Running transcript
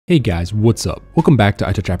Hey guys, what's up? Welcome back to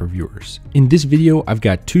iTouch App Reviewers. In this video, I've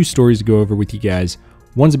got two stories to go over with you guys.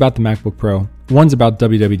 One's about the MacBook Pro, one's about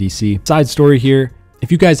WWDC. Side story here,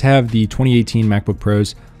 if you guys have the 2018 MacBook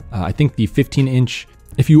Pros, I think the 15-inch,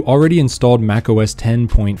 if you already installed macOS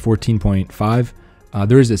 10.14.5,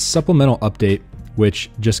 there is a supplemental update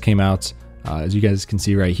which just came out. As you guys can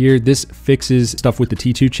see right here, this fixes stuff with the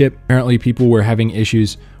T2 chip. Apparently people were having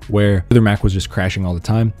issues where their Mac was just crashing all the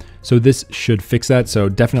time. So this should fix that. So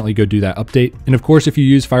definitely go do that update. And of course, if you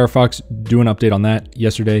use Firefox, do an update on that.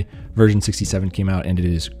 Yesterday, version 67 came out and it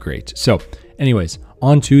is great. So anyways,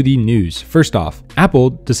 on to the news. First off, Apple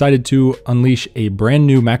decided to unleash a brand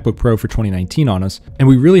new MacBook Pro for 2019 on us, and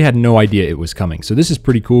we really had no idea it was coming. So this is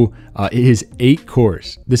pretty cool. It is 8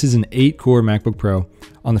 cores. This is an 8-core MacBook Pro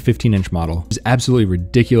on the 15-inch model. It's absolutely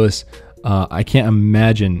ridiculous. I can't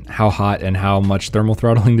imagine how hot and how much thermal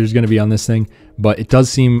throttling there's going to be on this thing, but it does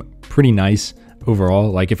seem pretty nice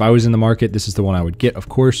overall. Like if I was in the market, this is the one I would get, of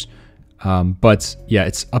course. But yeah,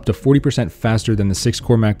 it's up to 40% faster than the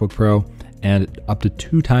 6-core MacBook Pro and up to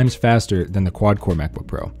 2 times faster than the quad-core MacBook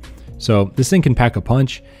Pro. So this thing can pack a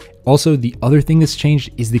punch. Also, the other thing that's changed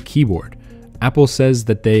is the keyboard. Apple says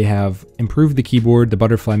that they have improved the keyboard, the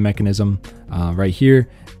butterfly mechanism right here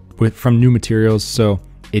from new materials, so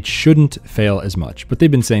it shouldn't fail as much. But they've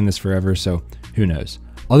been saying this forever, so who knows?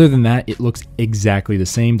 Other than that, it looks exactly the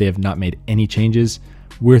same. They have not made any changes.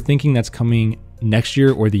 We're thinking that's coming next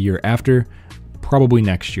year or the year after, probably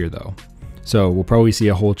next year though. So we'll probably see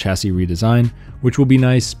a whole chassis redesign, which will be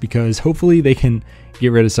nice because hopefully they can get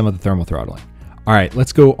rid of some of the thermal throttling. All right,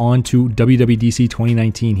 let's go on to WWDC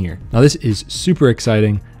 2019 here. Now this is super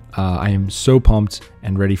exciting. I am so pumped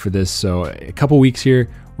and ready for this. So a couple weeks here,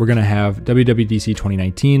 we're gonna have WWDC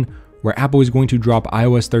 2019, where Apple is going to drop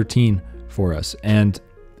iOS 13 for us. And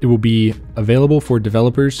it will be available for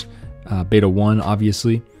developers, beta 1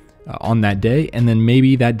 obviously, on that day. And then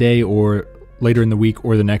maybe that day or later in the week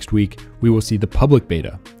or the next week, we will see the public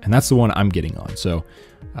beta. And that's the one I'm getting on. So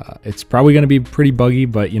it's probably going to be pretty buggy,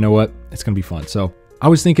 but you know what? It's going to be fun. So I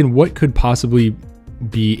was thinking what could possibly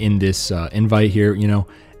be in this invite here, you know?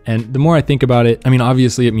 And the more I think about it, I mean,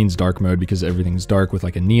 obviously it means dark mode because everything's dark with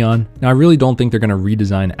like a neon. Now, I really don't think they're going to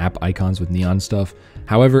redesign app icons with neon stuff.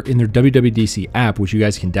 However, in their WWDC app, which you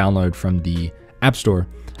guys can download from the App Store,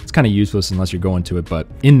 it's kind of useless unless you're going to it, but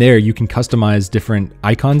in there you can customize different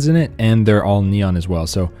icons in it and they're all neon as well.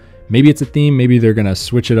 So maybe it's a theme, maybe they're gonna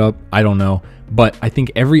switch it up, I don't know. But I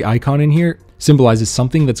think every icon in here symbolizes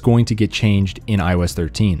something that's going to get changed in iOS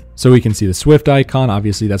 13. So we can see the Swift icon,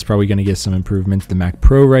 obviously that's probably gonna get some improvements. The Mac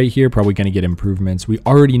Pro right here, probably gonna get improvements. We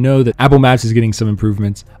already know that Apple Maps is getting some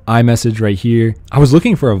improvements. iMessage right here. I was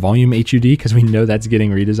looking for a volume HUD because we know that's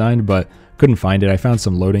getting redesigned, but couldn't find it. I found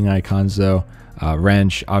some loading icons though.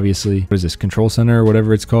 Wrench, obviously. What is this? Control Center or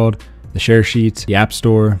whatever it's called. The share sheet, the App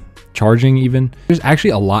Store, charging even. There's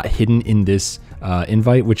actually a lot hidden in this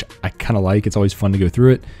invite, which I kind of like. It's always fun to go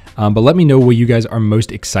through it. But let me know what you guys are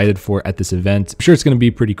most excited for at this event. I'm sure it's going to be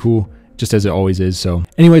pretty cool, just as it always is. So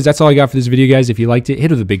anyways, that's all I got for this video, guys. If you liked it, hit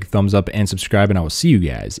it with a big thumbs up and subscribe, and I will see you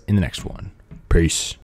guys in the next one. Peace.